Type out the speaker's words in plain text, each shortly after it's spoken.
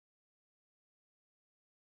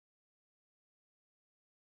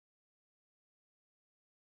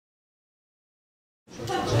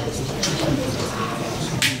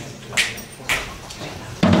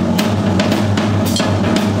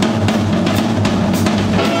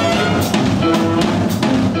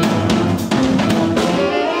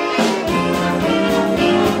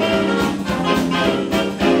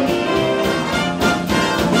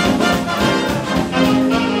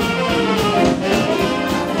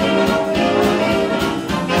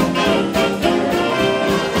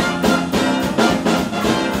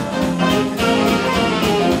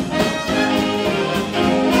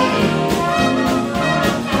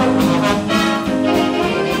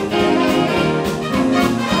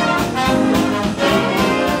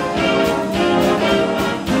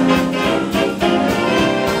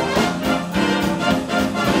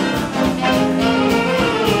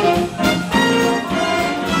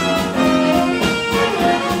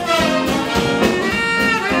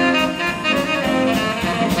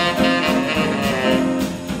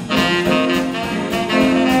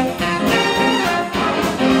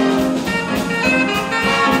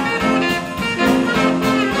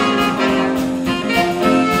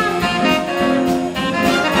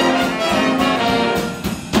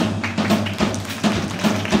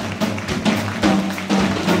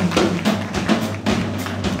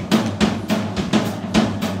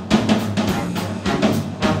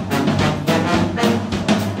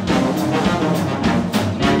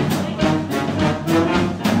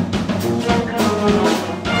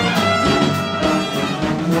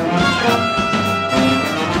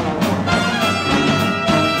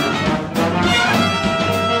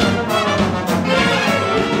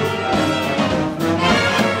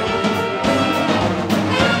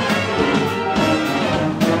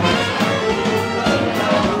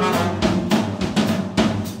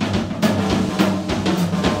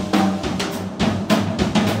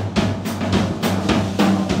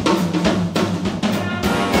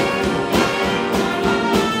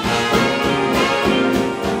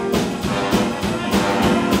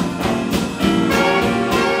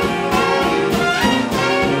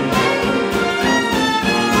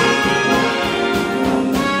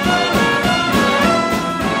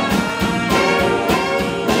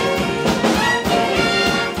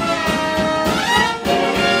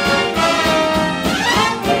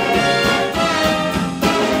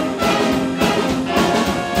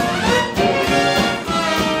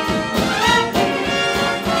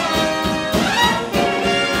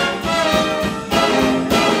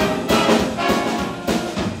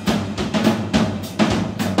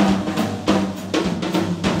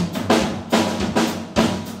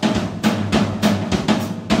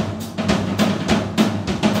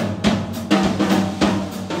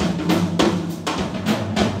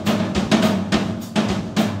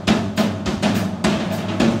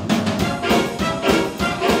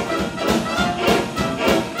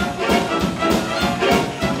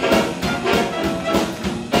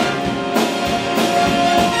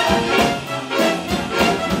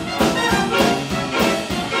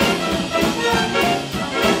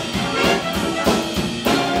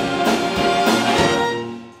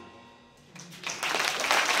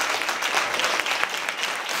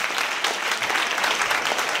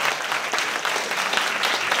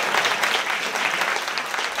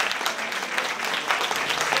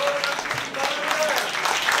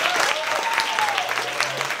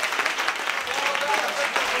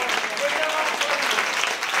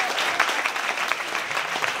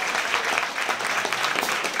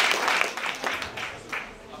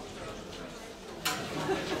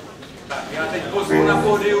Já teď pozvu na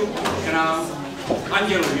pódium k nám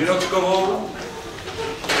Andělu Jirotkovou,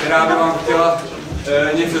 která by vám chtěla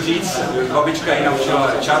něco říct. Babička ji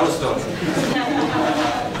naučila charleston.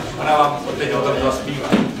 Ona vám teď o tom zaspívá.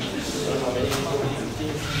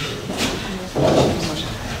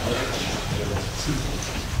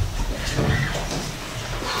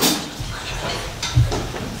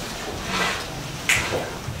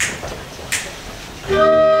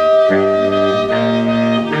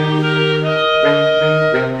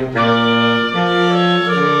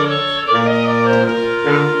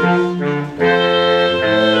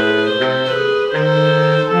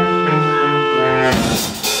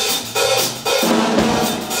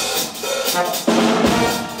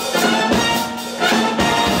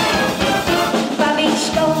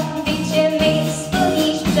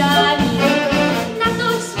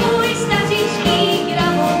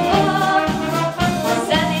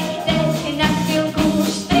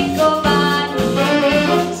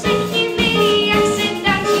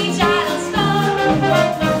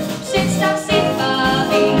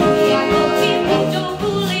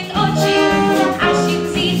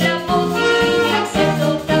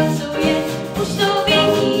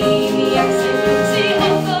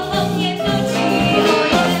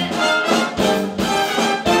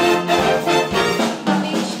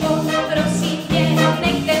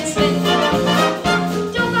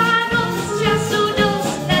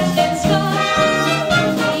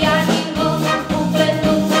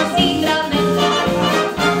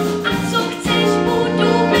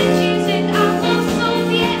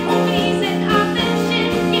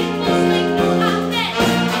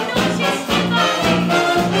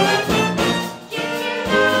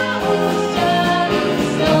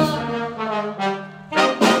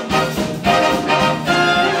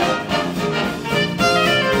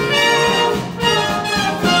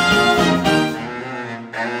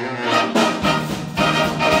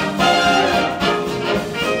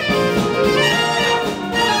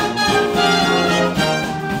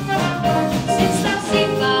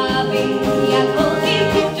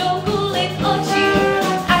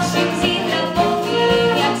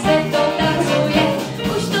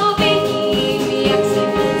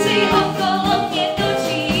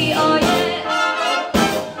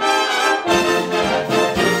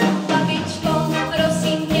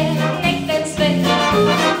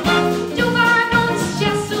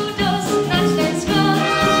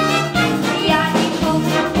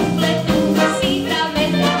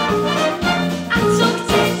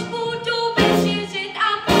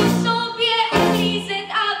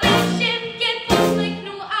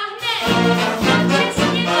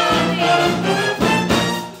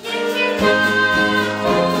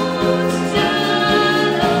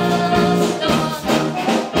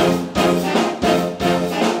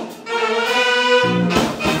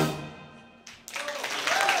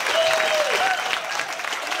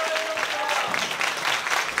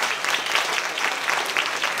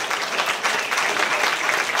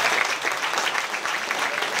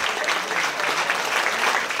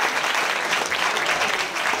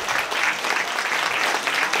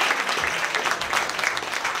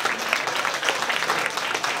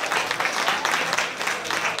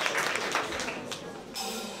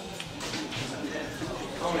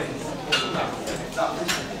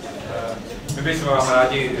 My bychom vám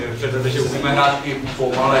rádi předvedli, že umíme hrát i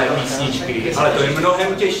pomalé písničky, ale to je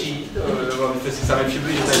mnohem těžší. Abyste si sami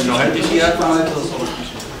všimli, že to je mnohem těžší hrát pomalé to.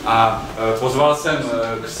 A pozval jsem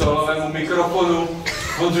k solovému mikrofonu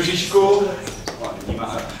Bzzušku.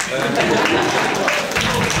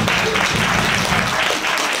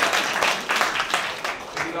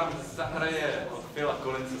 Který vám zahraje od Phila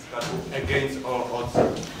Collinse skladbu Against All Odds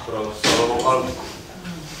pro solovou albu.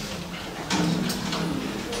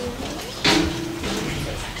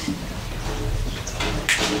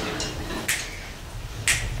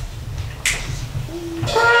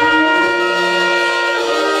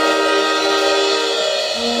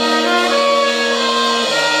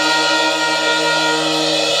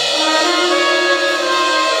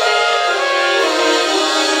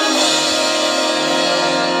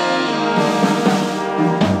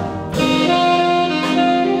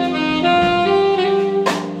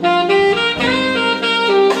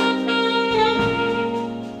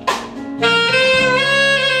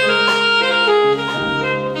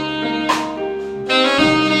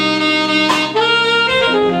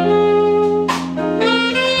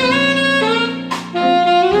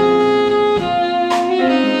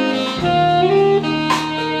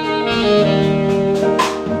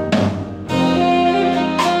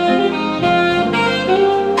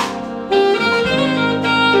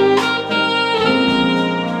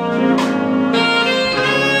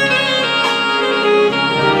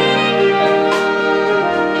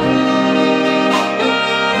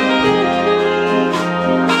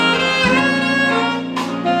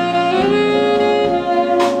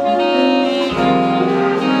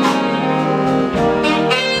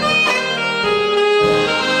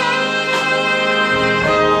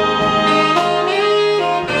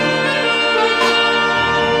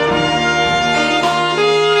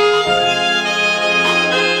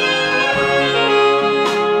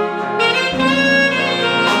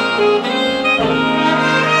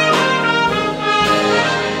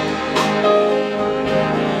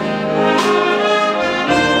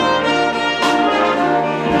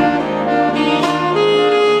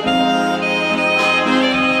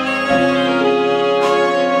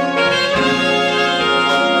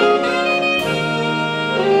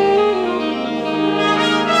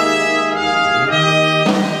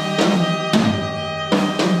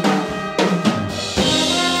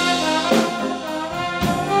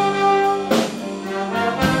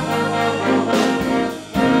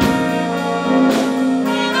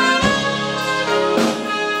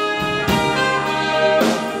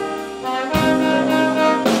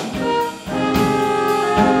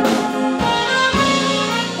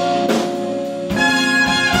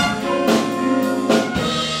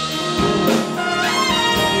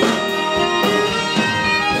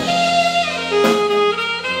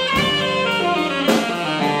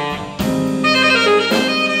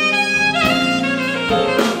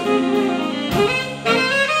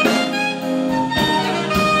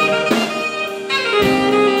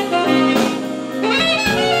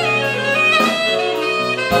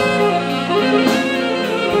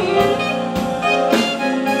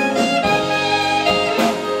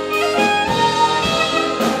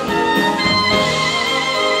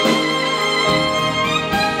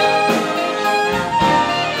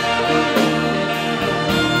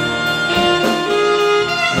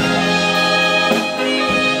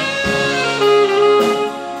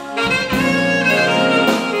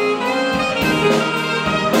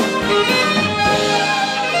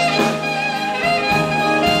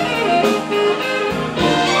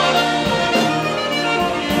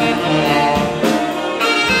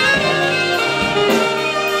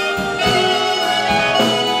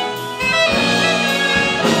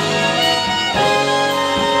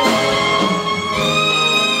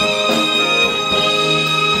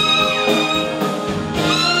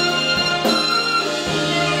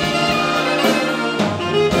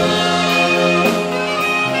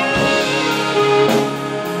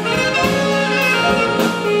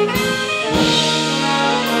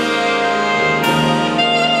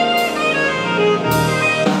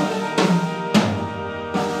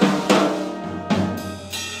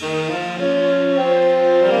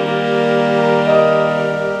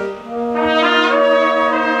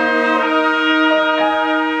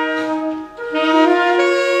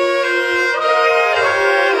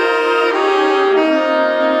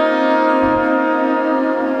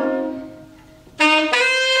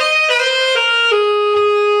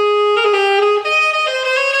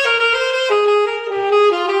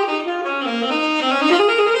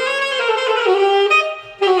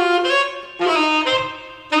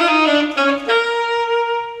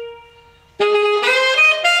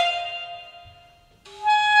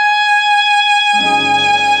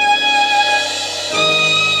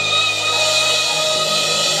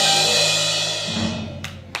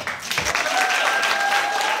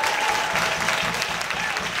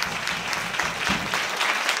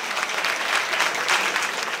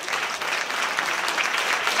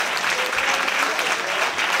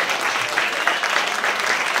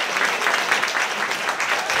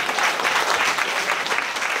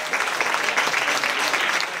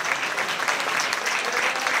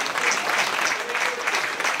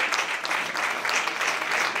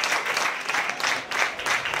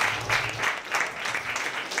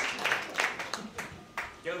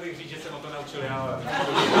 bych říct, že jsem o to naučil já.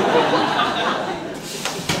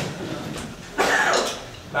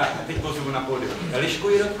 Tak, a teď pozvu na pódium Elišku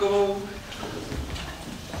Jirotkovou.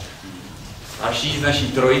 Další z naší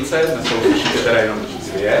trojice, dnes uslyšíte teda jenom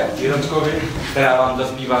dvě Jirotkovy, která vám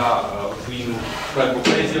zaspívá od Queenu skladbu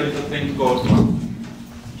Crazy Little Thing Called Love.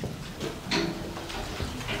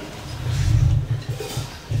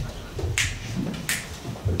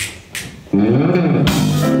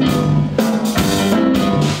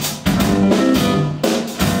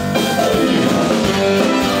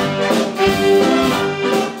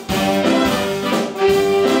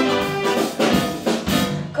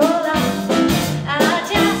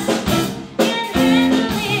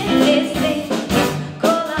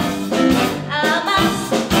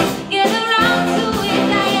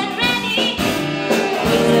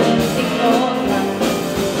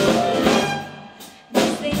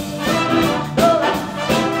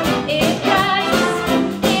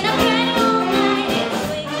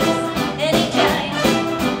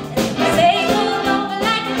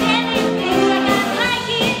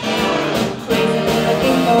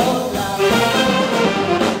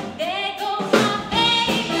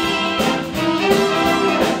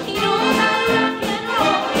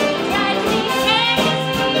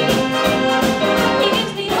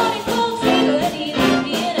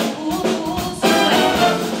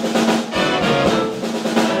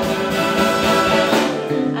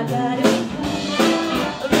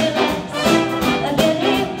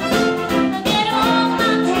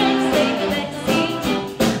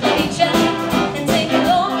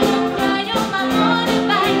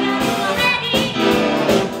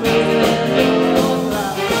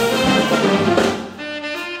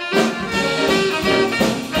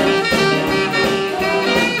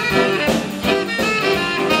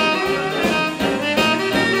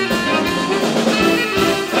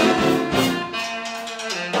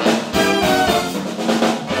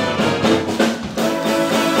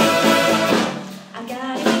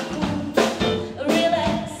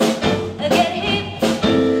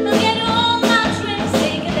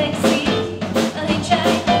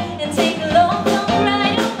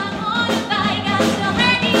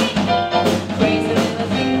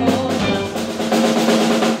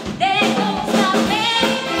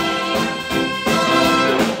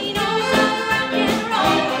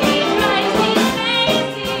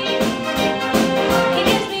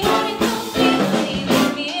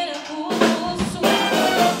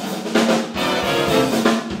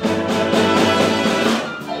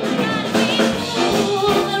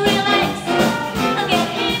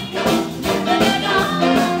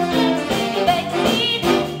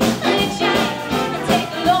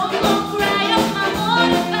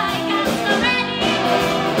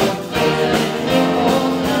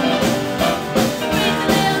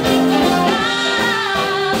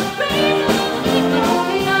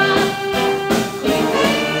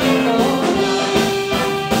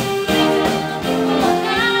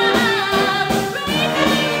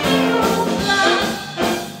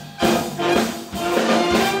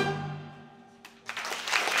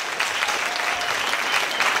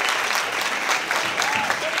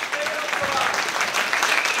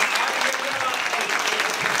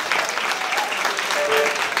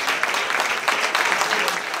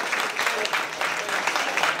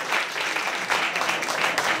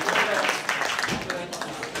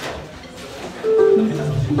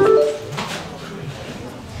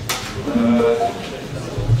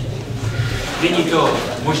 Nyní to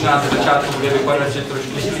možná ze začátku bude vypadat, že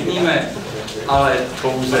trošku stydníme, ale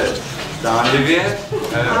pouze zdánlivě,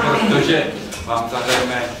 protože vám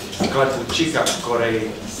zahrajeme skladbu Chica Corey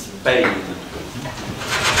Spain.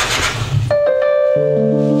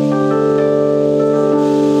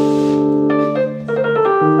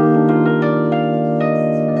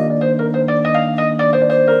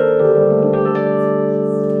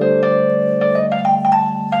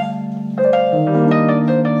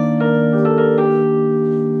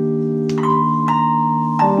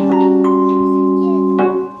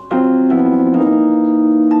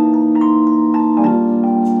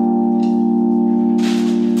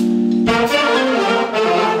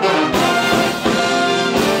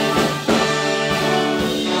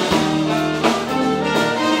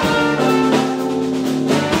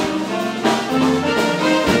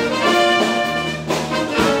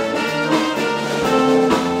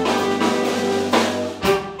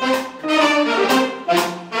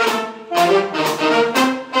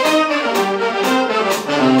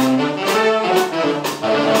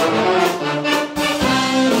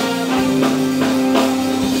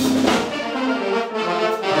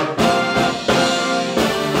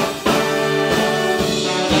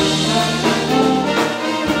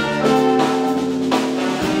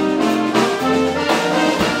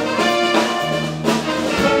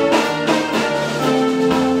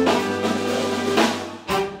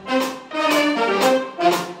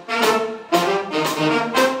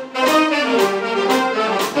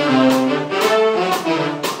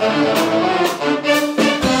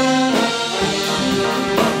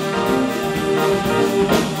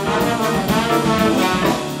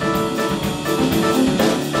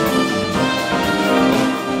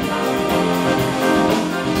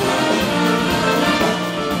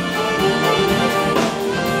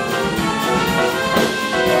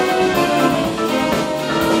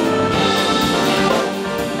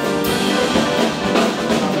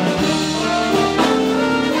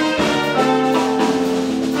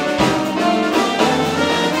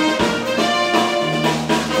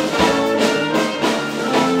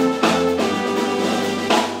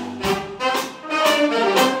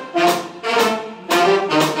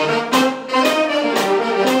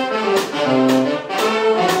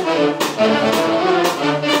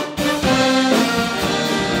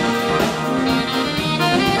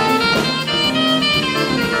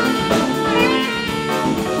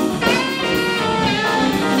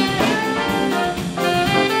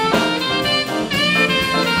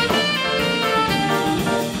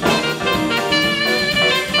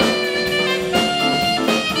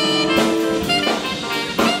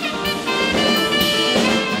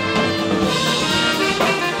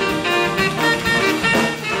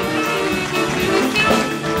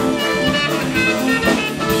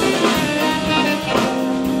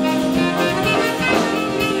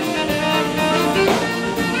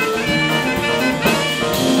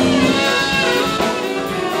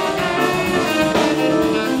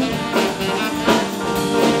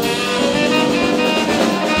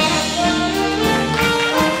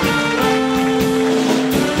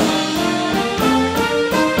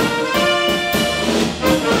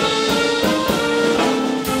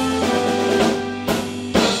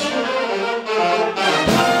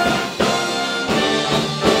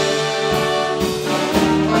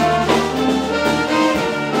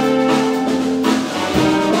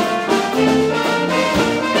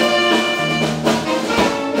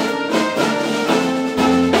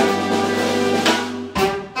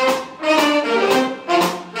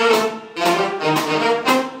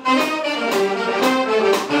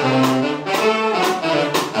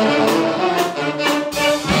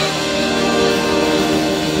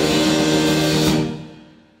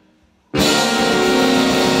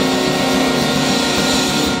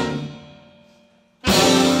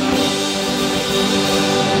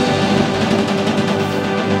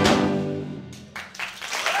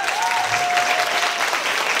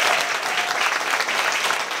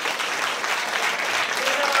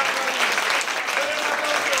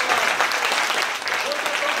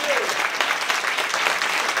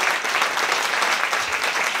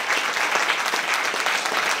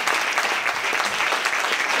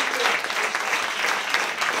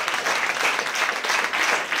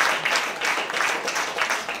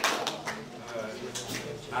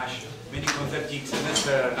 mini koncertík se dnes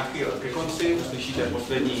nachýl ke konci, uslyšíte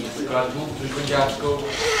poslední skladbu Bzzušbandáčkou.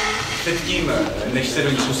 Předtím, než se do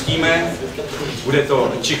ní pustíme, bude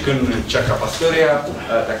to Chicken Chaka Pastoria,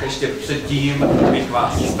 tak ještě předtím bych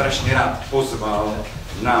vás strašně rád pozval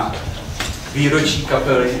na výročí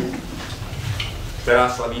kapely, která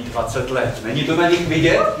slaví 20 let. Není to na nich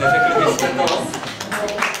vidět? Neřekli byste to?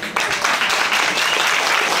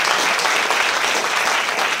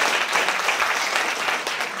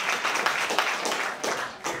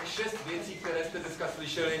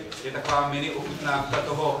 Slyšeli, je taková mini ochutnávka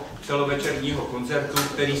toho celovečerního koncertu,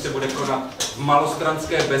 který se bude konat v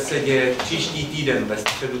Malostranské besedě příští týden ve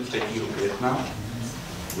středu 3. května.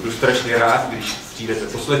 Budu strašně rád, když přijdete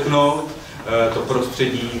poslechnout to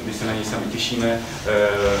prostředí, my se na něj sami těšíme,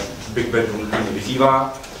 Big Bandu mě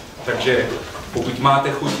vyzývá, takže pokud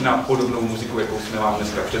máte chuť na podobnou muziku, jakou jsme vám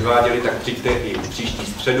dneska předváděli, tak přijďte i příští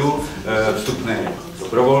středu, vstupné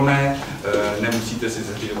dobrovolné, nemusíte si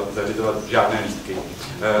zařizovat žádné lístky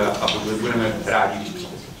a budeme rádi, když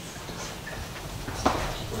přijdete.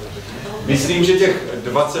 Myslím, že těch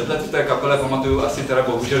 20 let v té kapele pamatuju asi teda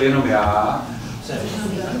bohužel jenom já.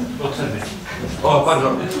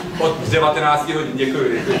 Pardon, od 19 hodin,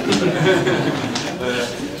 děkuji.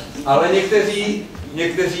 Ale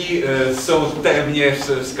někteří jsou téměř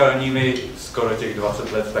skalními skoro těch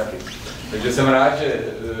 20 let taky. Takže jsem rád, že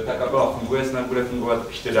ta kapela funguje, snad bude fungovat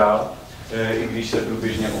ještě dál, i když se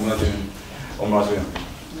průběžně omlazujeme.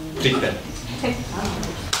 Přijďte.